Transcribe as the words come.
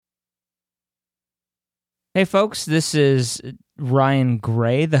Hey, folks, this is Ryan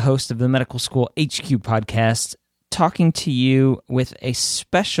Gray, the host of the Medical School HQ podcast, talking to you with a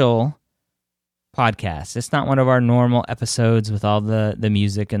special podcast. It's not one of our normal episodes with all the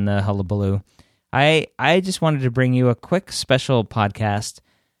music and the hullabaloo. I just wanted to bring you a quick special podcast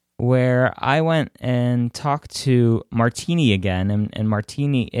where I went and talked to Martini again, and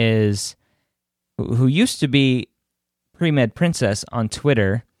Martini is, who used to be Pre-Med Princess on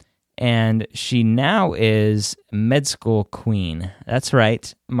Twitter, and she now is med school queen. That's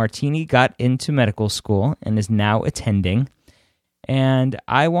right. Martini got into medical school and is now attending. And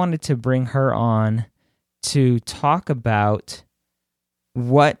I wanted to bring her on to talk about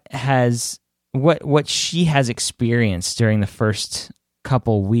what she has experienced during the first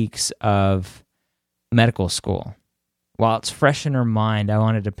couple weeks of medical school. While it's fresh in her mind, I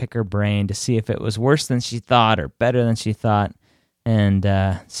wanted to pick her brain to see if it was worse than she thought or better than she thought, and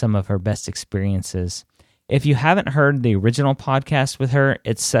some of her best experiences. If you haven't heard the original podcast with her,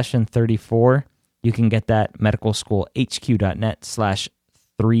 it's session 34. You can get that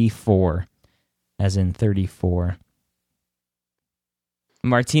medicalschoolhq.net/34, as in 34.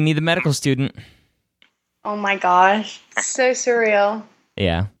 Martini, the medical student. Oh my gosh, so surreal.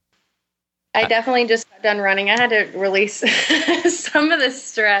 Yeah. I definitely just got done running. I had to release some of the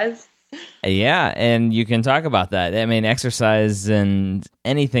stress. Yeah, and you can talk about that. I mean, exercise and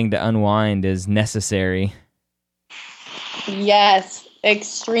anything to unwind is necessary. Yes,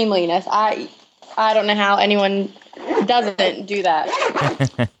 extremely necessary. I don't know how anyone doesn't do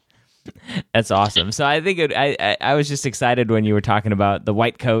that. That's awesome. So I think I was just excited when you were talking about the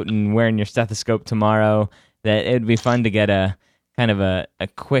white coat and wearing your stethoscope tomorrow, that it would be fun to get a kind of a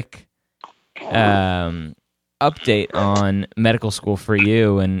quick update on medical school for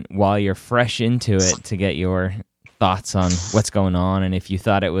you, and while you're fresh into it, to get your thoughts on what's going on, and if you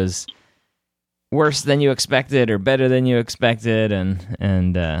thought it was worse than you expected or better than you expected, and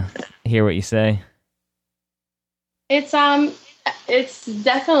hear what you say. It's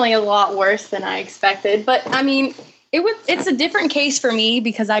definitely a lot worse than I expected, but I mean, it's a different case for me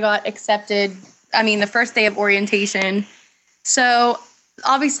because I got accepted, the first day of orientation. So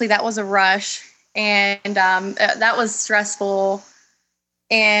obviously that was a rush. And that was stressful.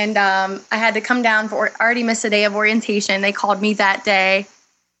 And I had to come down I already missed a day of orientation. They called me that day,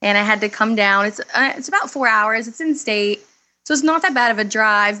 and I had to come down. It's about 4 hours. It's in state, so it's not that bad of a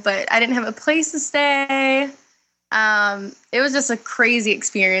drive. But I didn't have a place to stay. It was just a crazy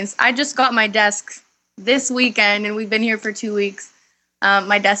experience. I just got my desk this weekend, and we've been here for 2 weeks.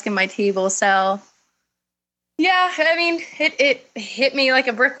 My desk and my table. So yeah, I mean, it hit me like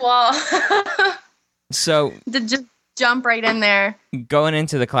a brick wall. So to just jump right in there. Going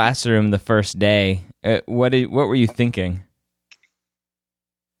into the classroom the first day, what were you thinking?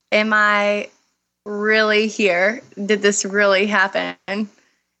 Am I really here? Did this really happen?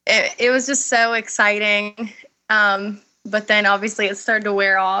 It was just so exciting. But then obviously it started to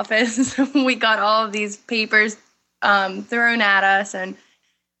wear off as we got all of these papers thrown at us.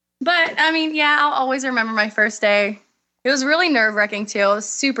 But I mean, yeah, I'll always remember my first day. It was really nerve-wracking too. I was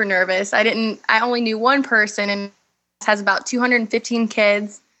super nervous. I only knew one person, and it has about 215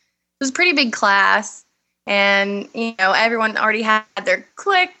 kids. It was a pretty big class, and everyone already had their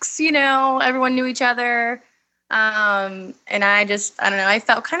cliques. Everyone knew each other, and I don't know. I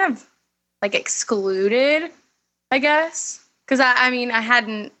felt kind of like excluded, I guess, because I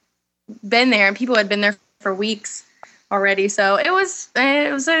hadn't been there, and people had been there for weeks already. So it was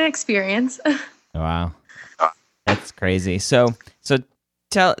an experience. Wow. That's crazy. So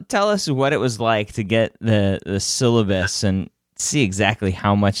tell us what it was like to get the syllabus and see exactly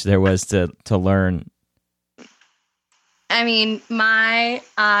how much there was to learn. I mean, my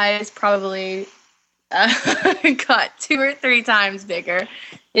eyes probably got 2 or 3 times bigger.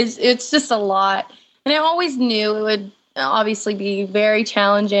 It's just a lot. And I always knew it would obviously be very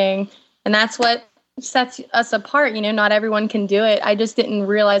challenging, and that's what sets us apart. Not everyone can do it. I just didn't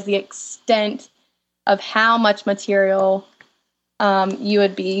realize the extent of how much material you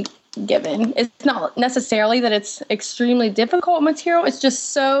would be given. It's not necessarily that it's extremely difficult material. It's just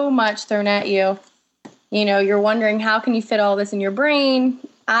so much thrown at you. You're wondering, how can you fit all this in your brain?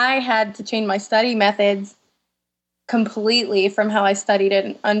 I had to change my study methods completely from how I studied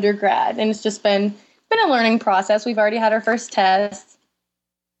in undergrad. And it's just been a learning process. We've already had our first test.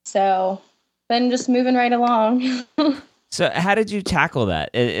 So been just moving right along. So how did you tackle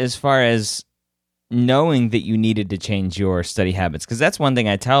that as far as knowing that you needed to change your study habits? Because that's one thing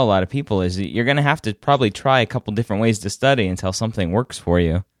I tell a lot of people, is that you're going to have to probably try a couple different ways to study until something works for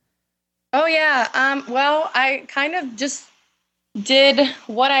you. Oh, yeah. Well, I kind of just did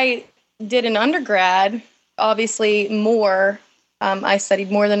what I did in undergrad, obviously more. I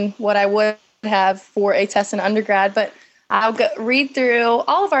studied more than what I would have for a test in undergrad, but I'll read through.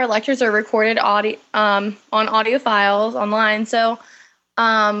 All of our lectures are recorded on audio files online. So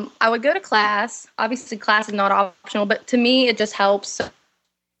I would go to class. Obviously, class is not optional, but to me, it just helps. So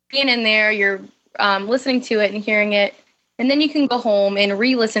being in there, you're listening to it and hearing it, and then you can go home and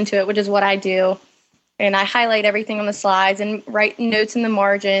re-listen to it, which is what I do. And I highlight everything on the slides and write notes in the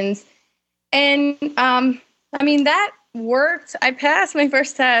margins. And that worked. I passed my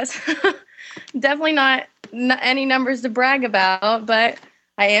first test. Definitely not any numbers to brag about, but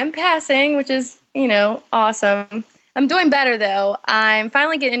I am passing, which is, awesome. I'm doing better though. I'm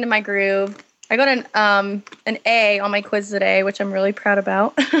finally getting into my groove. I got an A on my quiz today, which I'm really proud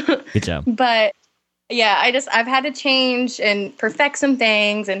about. Good job. But yeah, I've had to change and perfect some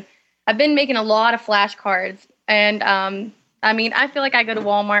things, and I've been making a lot of flashcards. And I feel like I go to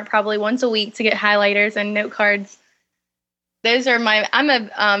Walmart probably once a week to get highlighters and note cards. I'm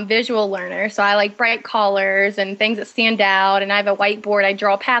a visual learner, so I like bright colors and things that stand out. And I have a whiteboard I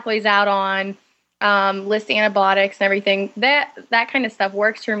draw pathways out on, list antibiotics and everything. That kind of stuff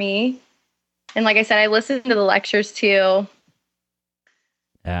works for me. And like I said, I listen to the lectures too.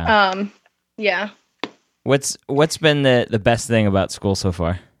 Yeah. Yeah. What's been the best thing about school so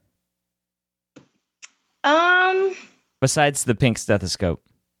far? Besides the pink stethoscope.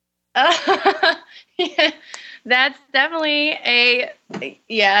 Yeah, that's definitely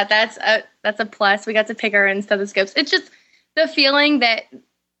that's a plus. We got to pick our own stethoscopes. It's just the feeling that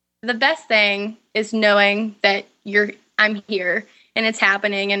the best thing is knowing that I'm here and it's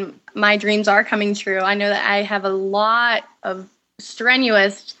happening and my dreams are coming true. I know that I have a lot of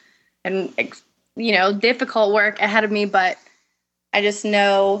strenuous and difficult work ahead of me, but I just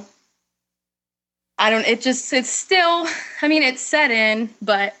know it's still, it's set in,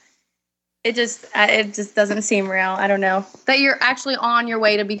 but it just doesn't seem real. I don't know that you're actually on your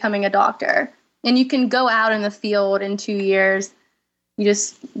way to becoming a doctor and you can go out in the field in 2 years. You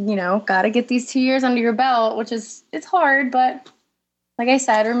just, got to get these 2 years under your belt, it's hard, but like I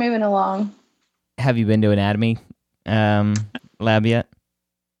said, we're moving along. Have you been to anatomy lab yet?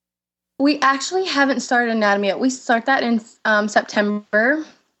 We actually haven't started anatomy yet. We start that in September.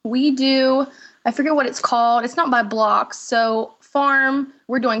 We do, I forget what it's called. It's not by blocks. So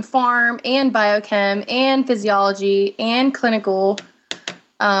we're doing pharm and biochem and physiology and clinical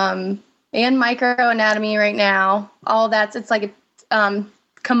and microanatomy right now. All that's, it's like a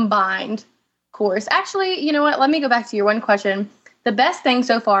combined course. Actually, you know what? Let me go back to your one question. The best thing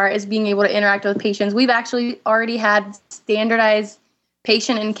so far is being able to interact with patients. We've actually already had standardized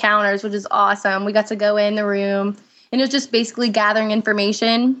patient encounters, which is awesome. We got to go in the room and it was just basically gathering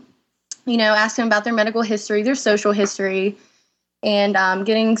information, asking about their medical history, their social history, and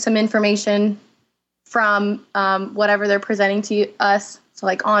getting some information from whatever they're presenting to us. So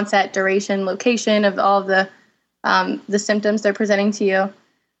like onset, duration, location of all of the symptoms they're presenting to you.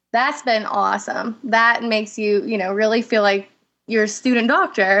 That's been awesome. That makes you, really feel like you're a student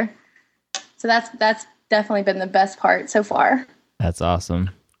doctor. So that's definitely been the best part so far. That's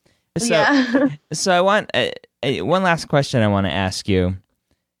awesome. So I want one last question I want to ask you.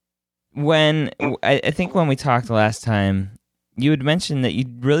 I think when we talked last time, you had mentioned that you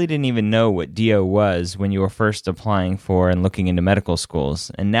really didn't even know what DO was when you were first applying for and looking into medical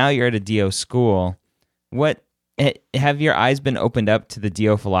schools. And now you're at a DO school. Have your eyes been opened up to the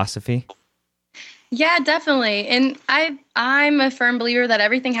DO philosophy? Yeah, definitely. And I'm a firm believer that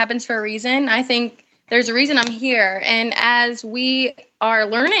everything happens for a reason. I think there's a reason I'm here. And as we are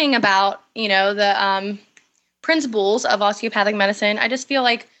learning about, the principles of osteopathic medicine, I just feel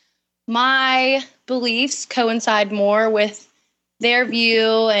like my beliefs coincide more with their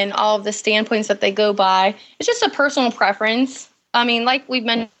view and all of the standpoints that they go by. It's just a personal preference. Like we've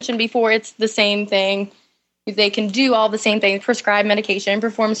mentioned before, it's the same thing. They can do all the same things, prescribe medication,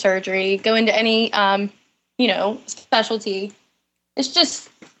 perform surgery, go into any, specialty. It's just,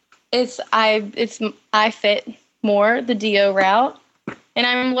 I fit more the DO route, and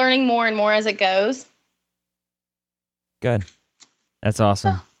I'm learning more and more as it goes. Good. That's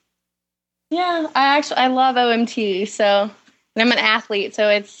awesome. Yeah, I love OMT. So, and I'm an athlete, so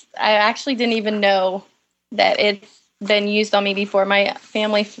I actually didn't even know that it's been used on me before.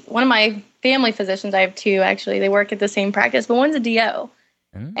 One of my family physicians, I have two actually, they work at the same practice, but one's a DO.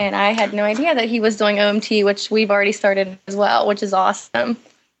 And I had no idea that he was doing OMT, which we've already started as well, which is awesome.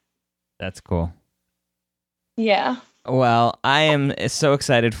 That's cool. Yeah. Well, I am so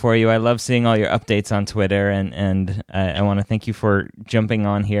excited for you. I love seeing all your updates on Twitter, and I want to thank you for jumping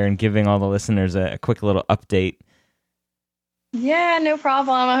on here and giving all the listeners a quick little update. Yeah, no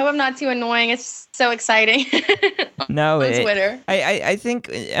problem. I hope I'm not too annoying. It's so exciting No, on Twitter. I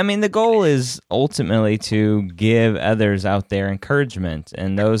think, I mean, the goal is ultimately to give others out there encouragement,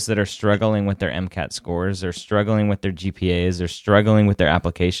 and those that are struggling with their MCAT scores, or struggling with their GPAs, or struggling with their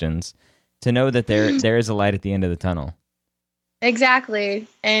applications, to know that there is a light at the end of the tunnel. Exactly.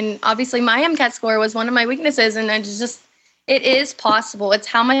 And obviously my MCAT score was one of my weaknesses, and it is possible. It's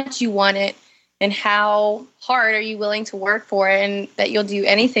how much you want it and how hard are you willing to work for it, and that you'll do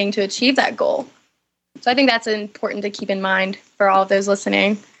anything to achieve that goal. So I think that's important to keep in mind for all of those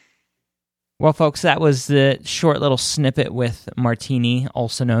listening. Well, folks, that was the short little snippet with Martini,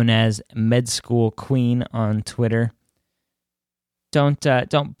 also known as Med School Queen on Twitter.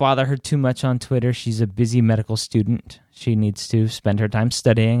 Don't bother her too much on Twitter. She's a busy medical student. She needs to spend her time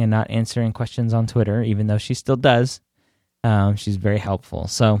studying and not answering questions on Twitter, even though she still does. She's very helpful.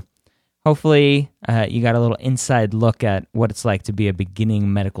 So hopefully you got a little inside look at what it's like to be a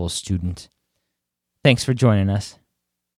beginning medical student. Thanks for joining us.